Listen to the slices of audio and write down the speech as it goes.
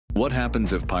What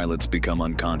happens if pilots become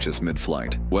unconscious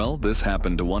mid-flight? Well, this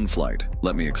happened to one flight.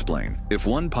 Let me explain. If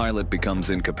one pilot becomes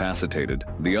incapacitated,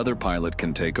 the other pilot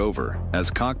can take over,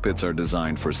 as cockpits are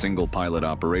designed for single pilot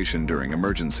operation during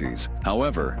emergencies.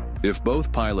 However, if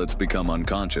both pilots become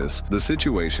unconscious, the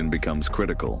situation becomes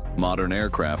critical. Modern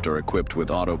aircraft are equipped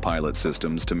with autopilot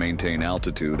systems to maintain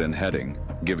altitude and heading,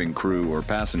 giving crew or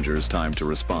passengers time to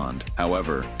respond.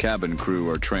 However, cabin crew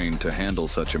are trained to handle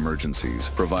such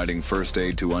emergencies, providing first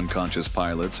aid to unconscious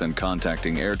pilots and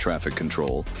contacting air traffic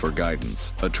control for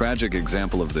guidance. A tragic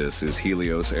example of this is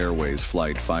Helios Airways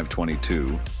Flight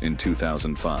 522 in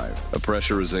 2005. A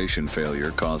pressurization failure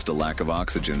caused a lack of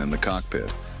oxygen in the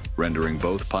cockpit, rendering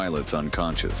both pilots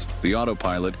unconscious. The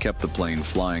autopilot kept the plane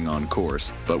flying on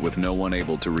course, but with no one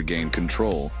able to regain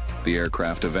control, the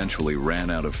aircraft eventually ran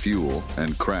out of fuel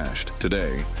and crashed.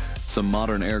 Today, some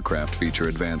modern aircraft feature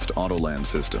advanced autoland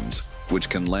systems, which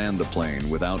can land the plane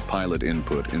without pilot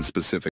input in specific